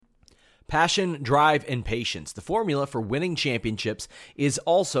Passion, drive, and patience. The formula for winning championships is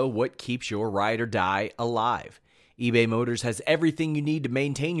also what keeps your ride or die alive. eBay Motors has everything you need to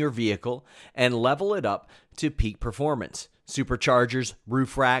maintain your vehicle and level it up to peak performance. Superchargers,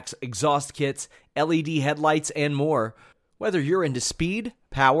 roof racks, exhaust kits, LED headlights, and more. Whether you're into speed,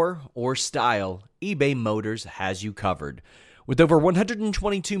 power, or style, eBay Motors has you covered. With over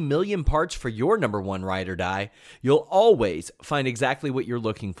 122 million parts for your number one ride or die, you'll always find exactly what you're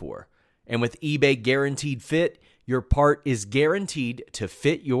looking for. And with eBay Guaranteed Fit, your part is guaranteed to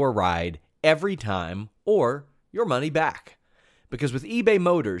fit your ride every time or your money back. Because with eBay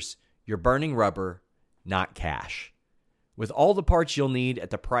Motors, you're burning rubber, not cash. With all the parts you'll need at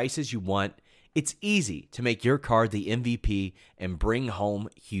the prices you want, it's easy to make your car the MVP and bring home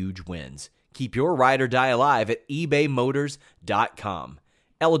huge wins. Keep your ride or die alive at ebaymotors.com.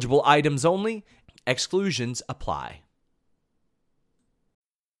 Eligible items only. Exclusions apply.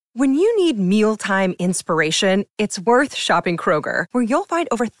 When you need mealtime inspiration, it's worth shopping Kroger, where you'll find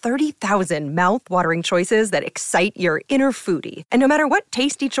over 30,000 mouth-watering choices that excite your inner foodie. And no matter what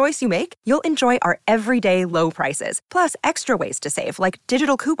tasty choice you make, you'll enjoy our everyday low prices, plus extra ways to save, like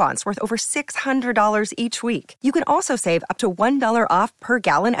digital coupons worth over $600 each week. You can also save up to $1 off per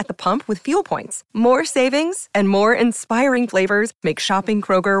gallon at the pump with fuel points. More savings and more inspiring flavors make shopping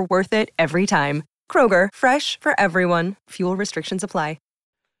Kroger worth it every time. Kroger, fresh for everyone. Fuel restrictions apply.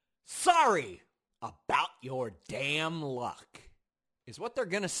 Sorry about your damn luck is what they're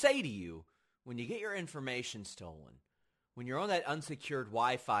going to say to you when you get your information stolen. When you're on that unsecured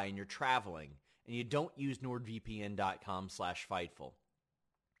Wi-Fi and you're traveling and you don't use nordvpn.com/Fightful.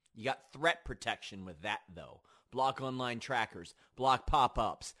 You got threat protection with that, though. Block online trackers, block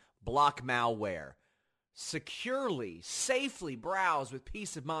pop-ups, block malware. Securely, safely browse with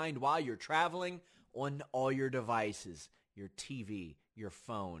peace of mind while you're traveling on all your devices, your TV, your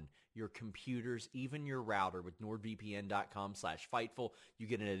phone, your computers, even your router with nordvpn.com/Fightful. You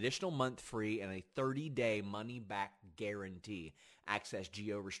get an additional month free and a 30-day money-back guarantee. Access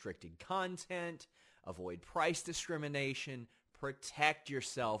geo-restricted content, avoid price discrimination, protect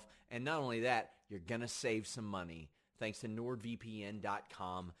yourself, and not only that, you're going to save some money thanks to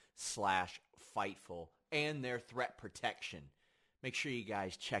nordvpn.com/Fightful and their threat protection. Make sure you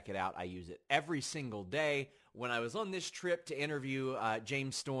guys check it out. I use it every single day. When I was on this trip to interview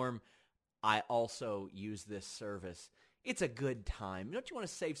James Storm, I also use this service. It's a good time. Don't you want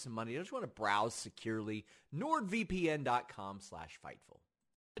to save some money? Don't you want to browse securely? NordVPN.com/Fightful.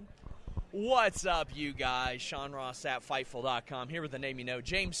 What's up, you guys? Sean Ross at Fightful.com here with the name you know,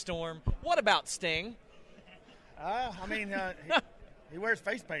 James Storm. What about Sting? He wears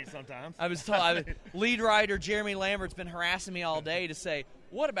face paint sometimes. I was told, lead writer Jeremy Lambert's been harassing me all day to say,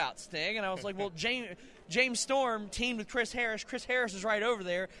 what about Sting? And I was like, well, James Storm teamed with Chris Harris. Chris Harris is right over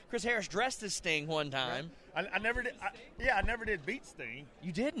there. Chris Harris dressed as Sting one time. I never did. I never did beat Sting.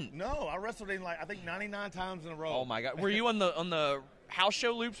 You didn't? No, I wrestled him I think 99 times in a row. Oh my God! Were you on the house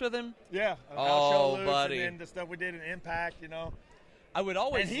show loops with him? Yeah. House show loops, buddy. And then the stuff we did in Impact, I would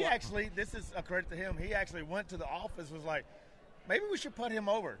always. And he actually, this is a credit to him. He actually went to the office, was like, maybe we should put him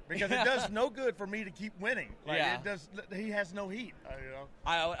over because it does no good for me to keep winning. It does. He has no heat.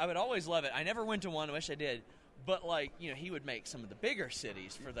 I would always love it. I never went to one. I wish I did. But he would make some of the bigger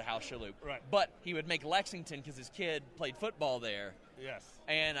cities for the house show loop. Right. But he would make Lexington because his kid played football there. Yes.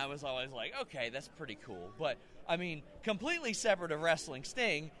 And I was always like, okay, that's pretty cool. But completely separate of wrestling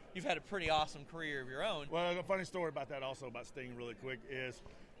Sting, you've had a pretty awesome career of your own. Well, a funny story about that also about Sting, really quick, is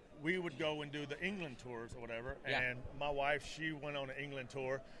we would go and do the England tours or whatever, and my wife, she went on an England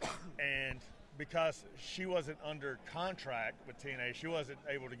tour, and because she wasn't under contract with TNA, she wasn't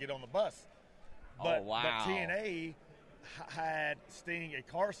able to get on the bus. But TNA had Sting a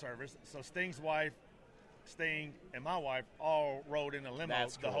car service, so Sting's wife, Sting, and my wife all rode in a limo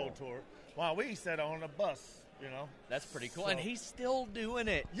whole tour, while we sat on a bus, That's pretty cool, and he's still doing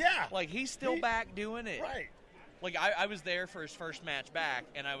it. Yeah. He's still back doing it. Right. I was there for his first match back,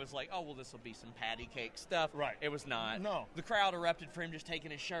 and I was like, oh, well, this will be some patty cake stuff. Right. It was not. No. The crowd erupted for him just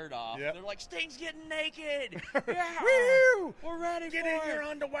taking his shirt off. Yep. They're like, Sting's getting naked. Yeah. Woo! We're ready Get for in it. your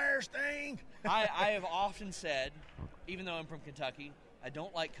underwear, Sting. I have often said, even though I'm from Kentucky, I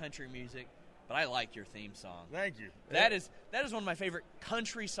don't like country music, but I like your theme song. Thank you. That is one of my favorite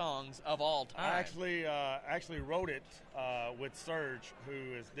country songs of all time. I actually wrote it with Serge,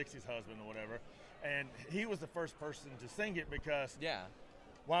 who is Dixie's husband or whatever. And he was the first person to sing it because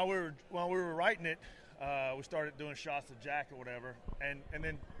while we were writing it, we started doing shots of Jack or whatever, and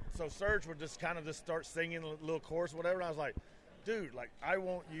then so Serge would just kind of start singing a little chorus or whatever. And I was like, dude, I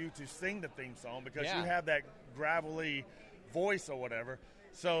want you to sing the theme song because you have that gravelly voice or whatever.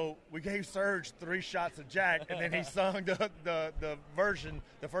 So we gave Serge 3 shots of Jack, and then he sung the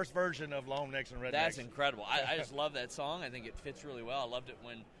first version of Long Necks and Rednecks. That's incredible. I just love that song. I think it fits really well. I loved it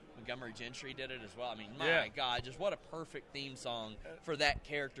when Montgomery Gentry did it as well. I mean, my God, just what a perfect theme song for that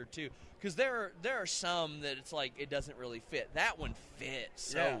character too. Because there are some that it's like it doesn't really fit. That one fits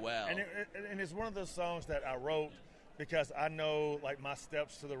so well. And it's one of those songs that I wrote because I know, like, my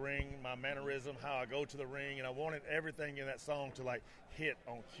steps to the ring, my mannerism, how I go to the ring, and I wanted everything in that song to, like, hit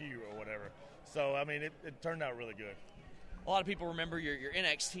on cue or whatever. So, I mean, it turned out really good. A lot of people remember your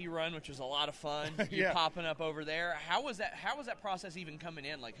NXT run, which was a lot of fun. You popping up over there. How was that process even coming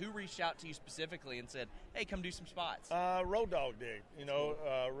in? Like, who reached out to you specifically and said, "Hey, come do some spots"? Road Dogg did. You know,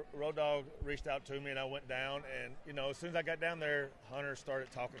 Road Dogg reached out to me, and I went down. And you know, as soon as I got down there, Hunter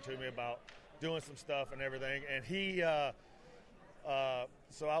started talking to me about doing some stuff and everything. And he,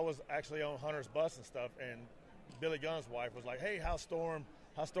 so I was actually on Hunter's bus and stuff. And Billy Gunn's wife was like, "Hey, how's Storm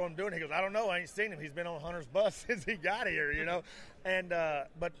doing?" He goes, "I don't know. I ain't seen him. He's been on Hunter's bus since he got here, you know." And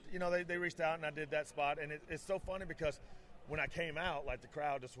but you know, they reached out and I did that spot, and it's so funny because when I came out, like, the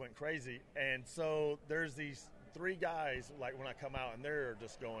crowd just went crazy, and so there's these 3 guys, like, when I come out, and they're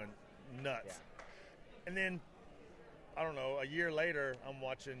just going nuts. And then I don't know, a year later, I'm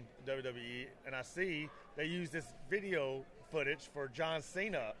watching WWE, and I see they use this video footage for John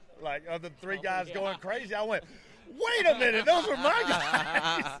Cena, like, of the 3 guys going crazy. I went, wait a minute, those were my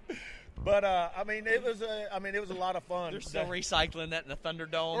guys. But I mean, it was a lot of fun. They're still recycling that in the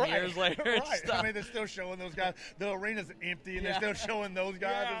Thunderdome years later. Right. I mean, they're still showing those guys. The arena's empty, and they're still showing those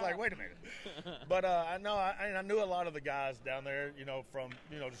guys. It's like, wait a minute. But I knew a lot of the guys down there, you know, from,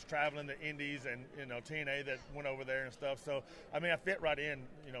 you know, just traveling the Indies and, you know, TNA that went over there and stuff. So I mean, I fit right in,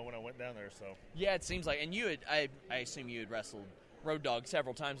 you know, when I went down there. So yeah, it seems like, and you had, I assume you had wrestled Road Dogg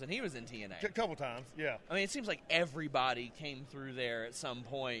several times, and he was in TNA. A couple times, yeah. I mean, it seems like everybody came through there at some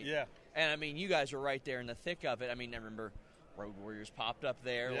point. Yeah. And, I mean, you guys were right there in the thick of it. I mean, I remember Road Warriors popped up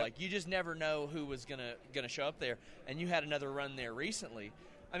there. Yep. Like, you just never know who was gonna show up there. And you had another run there recently.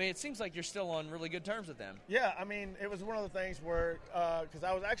 I mean, it seems like you're still on really good terms with them. Yeah, I mean, it was one of the things where, because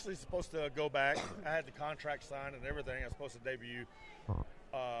I was actually supposed to go back. I had the contract signed and everything. I was supposed to debut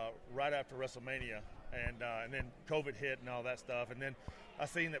right after WrestleMania. And then COVID hit and all that stuff. And then I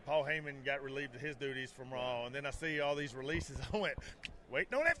seen that Paul Heyman got relieved of his duties from Raw. And then I see all these releases. I went,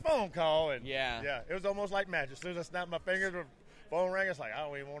 waiting on that phone call. And yeah, it was almost like magic. As soon as I snapped my fingers, the phone rang. It's like, I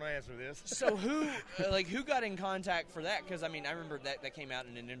don't even want to answer this. So who got in contact for that? Because, I mean, I remember that came out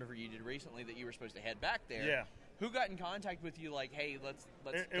in an interview you did recently that you were supposed to head back there. Yeah. Who got in contact with you? Like, hey, let's.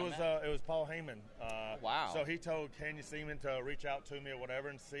 It was Paul Heyman. Wow. So he told Kenya Seaman to reach out to me or whatever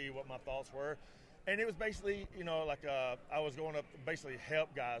and see what my thoughts were. And it was basically, you know, like I was going to basically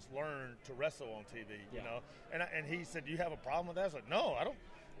help guys learn to wrestle on TV, you know. And he said, "Do you have a problem with that?" I was like, "No, I don't."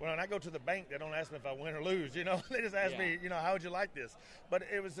 When I go to the bank, they don't ask me if I win or lose, you know. They just ask me, you know, how would you like this? But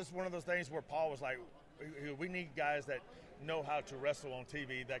it was just one of those things where Paul was like, we need guys that know how to wrestle on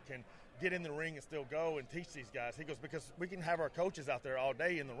TV, that can get in the ring and still go and teach these guys. He goes, because we can have our coaches out there all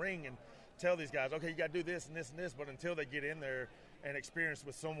day in the ring and tell these guys, okay, you got to do this and this and this, but until they get in there and experience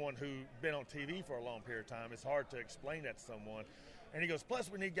with someone who's been on TV for a long period of time, it's hard to explain that to someone. And he goes,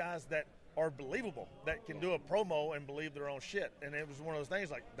 plus we need guys that are believable, that can do a promo and believe their own shit. And it was one of those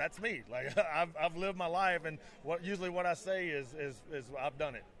things like, that's me. Like, I've lived my life, and what I say is I've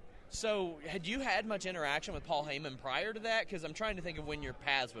done it. So, had you had much interaction with Paul Heyman prior to that? Because I'm trying to think of when your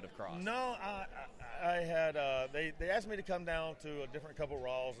paths would have crossed. No, I had. They asked me to come down to a different couple of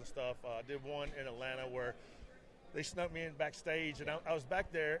Raws and stuff. I did one in Atlanta where they snuck me in backstage, and I was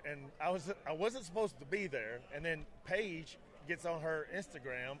back there, and I wasn't supposed to be there. And then Paige gets on her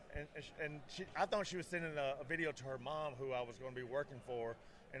Instagram, and I thought she was sending a video to her mom, who I was going to be working for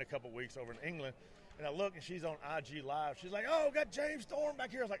in a couple of weeks over in England. And I look, and she's on IG Live. She's like, "Oh, got James Storm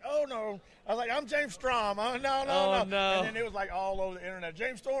back here." I was like, "Oh, no." I was like, "I'm James Strom." "Oh, no. And then it was like all over the internet.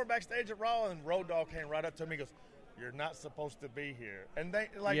 James Storm backstage at Raw, and Road Dogg came right up to me and goes, "You're not supposed to be here." And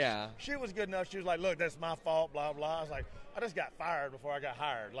she was good enough. She was like, "Look, that's my fault, blah, blah." I was like, I just got fired before I got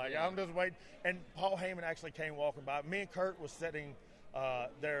hired. Like, I'm just waiting. And Paul Heyman actually came walking by. Me and Kurt was sitting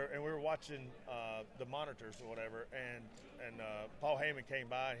there, and we were watching the monitors or whatever. And Paul Heyman came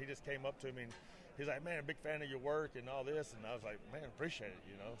by, and he just came up to me, and he's like, "Man, a big fan of your work and all this." And I was like, "Man, appreciate it,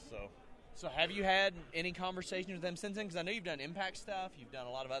 you know." So So have you had any conversation with them since then? Because I know you've done Impact stuff. You've done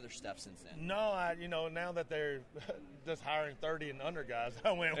a lot of other stuff since then. No, now that they're just hiring 30 and under guys,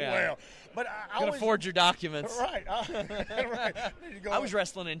 I went, well. But I can forge your documents. Right. Right. I was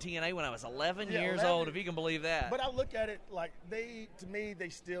wrestling in TNA when I was 11 years old, if you can believe that. But I look at it like they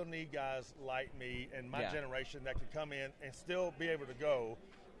still need guys like me and my generation that can come in and still be able to go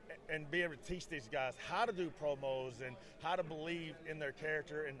and be able to teach these guys how to do promos and how to believe in their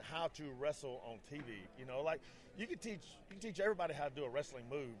character and how to wrestle on TV. You can teach everybody how to do a wrestling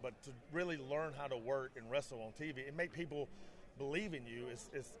move, but to really learn how to work and wrestle on TV and make people believe in you is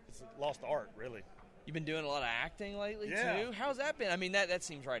a lost art, really. You've been doing a lot of acting lately too. How's that been? I mean, that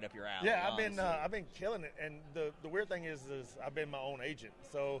seems right up your alley. Yeah, I've been killing it, and the weird thing is I've been my own agent.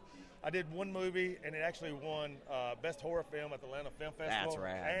 So I did one movie, and it actually won Best Horror Film at the Atlanta Film Festival. That's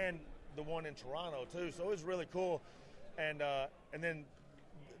rad. And the one in Toronto too. So it was really cool. And then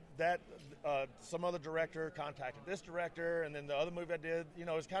that some other director contacted this director, and then the other movie I did.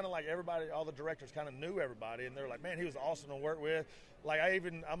 It's kind of like everybody, all the directors kind of knew everybody, and they're like, man, he was awesome to work with. Like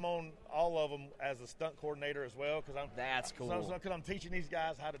I'm on all of them as a stunt coordinator as well That's cool. Because I'm teaching these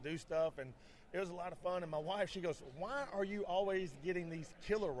guys how to do stuff, and it was a lot of fun. And my wife, she goes, why are you always getting these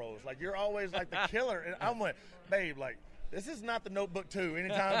killer roles? Like, you're always like the killer. And I went, babe, like, this is not the Notebook 2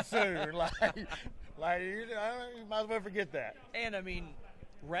 anytime soon. You might as well forget that. And I mean,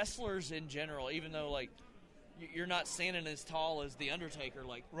 wrestlers in general, even though like you're not standing as tall as the Undertaker,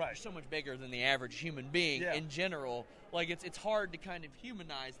 like you're so much bigger than the average human being in general. Like it's hard to kind of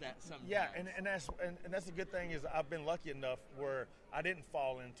humanize that sometimes. Yeah, and that's a good thing is I've been lucky enough where I didn't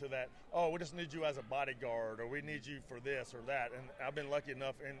fall into that. Oh, we just need you as a bodyguard, or we need you for this or that. And I've been lucky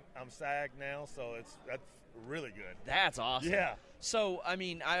enough, and I'm SAG now, so that's really good. That's awesome. Yeah. So I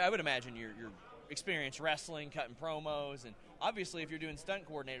mean, I would imagine you're experienced wrestling, cutting promos, and obviously if you're doing stunt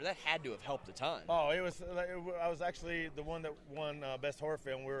coordinator, that had to have helped a ton. Oh, I was actually the one that won Best Horror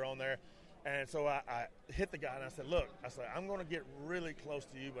Film. We were on there, and so I hit the guy and I said, look, I'm going to get really close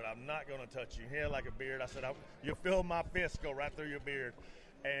to you, but I'm not going to touch you. He had like a beard. I said, you feel my fist go right through your beard,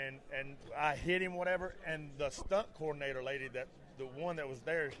 and I hit him, whatever, and the stunt coordinator lady, the one that was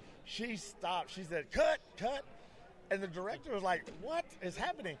there, she stopped. She said, cut, and the director was like, what is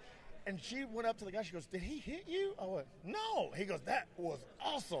happening? And she went up to the guy. She goes, did he hit you? I went, no. He goes, that was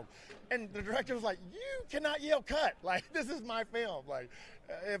awesome. And the director was like, you cannot yell cut. Like, this is my film. Like,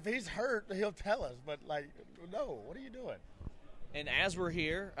 if he's hurt, he'll tell us. But, like, no, what are you doing? And as we're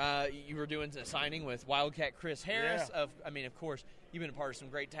here, you were doing a signing with Wildcat Chris Harris. Yeah. Of course, you've been a part of some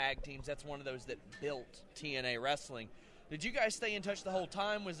great tag teams. That's one of those that built TNA Wrestling. Did you guys stay in touch the whole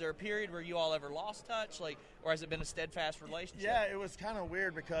time? Was there a period where you all ever lost touch, or has it been a steadfast relationship? Yeah, it was kind of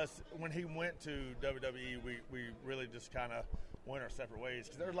weird because when he went to WWE, we really just kind of went our separate ways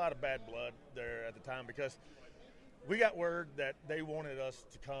because there was a lot of bad blood there at the time because we got word that they wanted us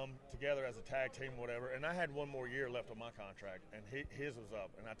to come together as a tag team, whatever, and I had one more year left on my contract, and his was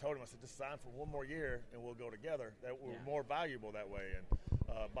up. And I told him, I said, just sign for one more year, and we'll go together. That we're more valuable that way. And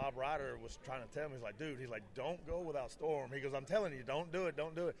Bob Ryder was trying to tell me, he's like, don't go without Storm. He goes, I'm telling you, don't do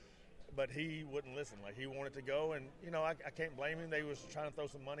it. But he wouldn't listen. Like, he wanted to go, and, I can't blame him. They was trying to throw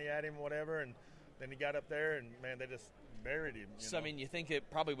some money at him, whatever, and then he got up there, and, man, they just buried him. So, I mean, you think it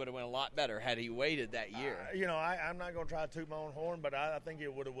probably would have went a lot better had he waited that year? I'm not going to try to toot my own horn, but I think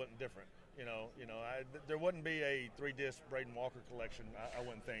it would have went different. There wouldn't be a 3-disc Braden Walker collection, I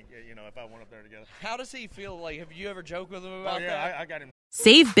wouldn't think, if I went up there together. How does he feel? Like, have you ever joked with him about that? I got him.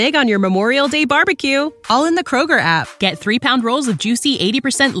 Save big on your Memorial Day barbecue, all in the Kroger app. Get 3-pound rolls of juicy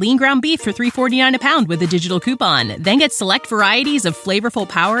 80% lean ground beef for $3.49 a pound with a digital coupon. Then get select varieties of flavorful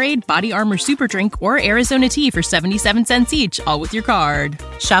Powerade, Body Armor Super Drink, or Arizona tea for 77 cents each, all with your card.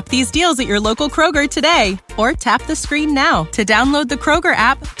 Shop these deals at your local Kroger today, or tap the screen now to download the Kroger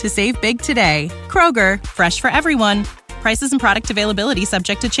app to save big today. Kroger, fresh for everyone. Prices and product availability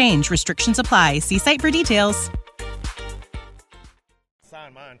subject to change. Restrictions apply. See site for details.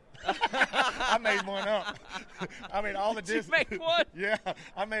 Sign mine. I made one up. I mean, all the Did you make one? Yeah,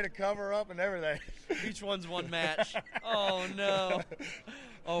 I made a cover up and everything. Each one's one match. Oh, no.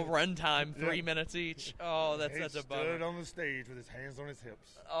 Oh, runtime, 3 minutes each. Oh, that's such a bummer. He stood on the stage with his hands on his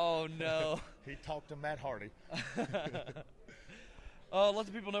hips. Oh, no. He talked to Matt Hardy. Let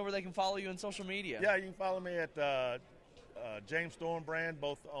the people know where they can follow you on social media. Yeah, you can follow me at James Storm Brand,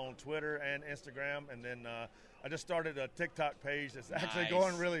 both on Twitter and Instagram. And then I just started a TikTok page that's actually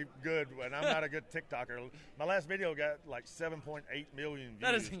going really good, and I'm not a good TikToker. My last video got like 7.8 million views.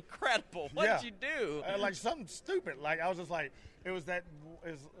 That is incredible. What did you do? Like something stupid. Like I was just like, it was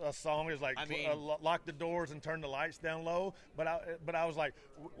a song. It was like, lock the doors and turn the lights down low. But I was like,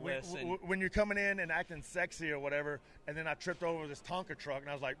 when you're coming in and acting sexy or whatever, and then I tripped over this Tonka truck, and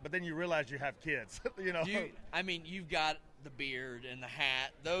I was like, but then you realize you have kids, you know. You've got the beard and the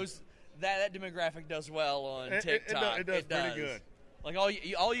hat. That demographic does well on TikTok. It does pretty good. Like all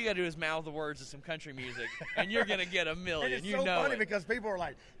you got to do is mouth the words of some country music, and you're gonna get a million. And it's so funny because people are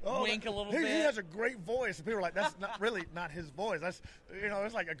like, "Oh, wink a little bit." He has a great voice, and people are like, "That's not his voice. That's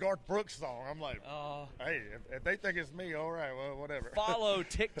it's like a Garth Brooks song." I'm like, "Hey, if they think it's me, all right, well, whatever." Follow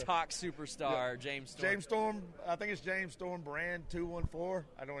TikTok superstar James Storm. James Storm. I think it's James Storm Brand 214.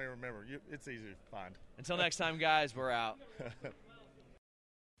 I don't even remember. It's easy to find. Until next time, guys, we're out.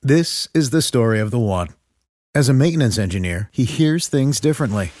 This is the story of the one. As a maintenance engineer, he hears things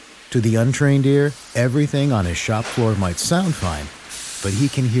differently. To the untrained ear, everything on his shop floor might sound fine, but he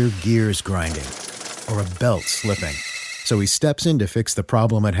can hear gears grinding or a belt slipping. So he steps in to fix the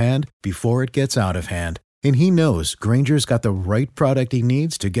problem at hand before it gets out of hand. And he knows Grainger's got the right product he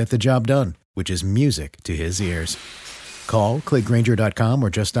needs to get the job done, which is music to his ears. Call, click Grainger.com,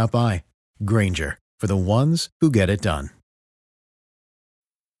 or just stop by. Grainger, for the ones who get it done.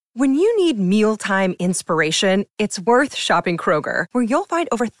 When you need mealtime inspiration, it's worth shopping Kroger, where you'll find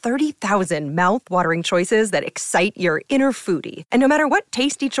over 30,000 mouth-watering choices that excite your inner foodie. And no matter what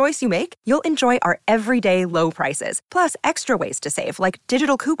tasty choice you make, you'll enjoy our everyday low prices, plus extra ways to save, like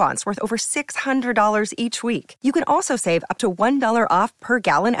digital coupons worth over $600 each week. You can also save up to $1 off per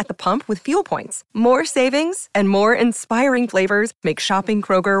gallon at the pump with fuel points. More savings and more inspiring flavors make shopping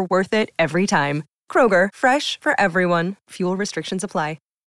Kroger worth it every time. Kroger, fresh for everyone. Fuel restrictions apply.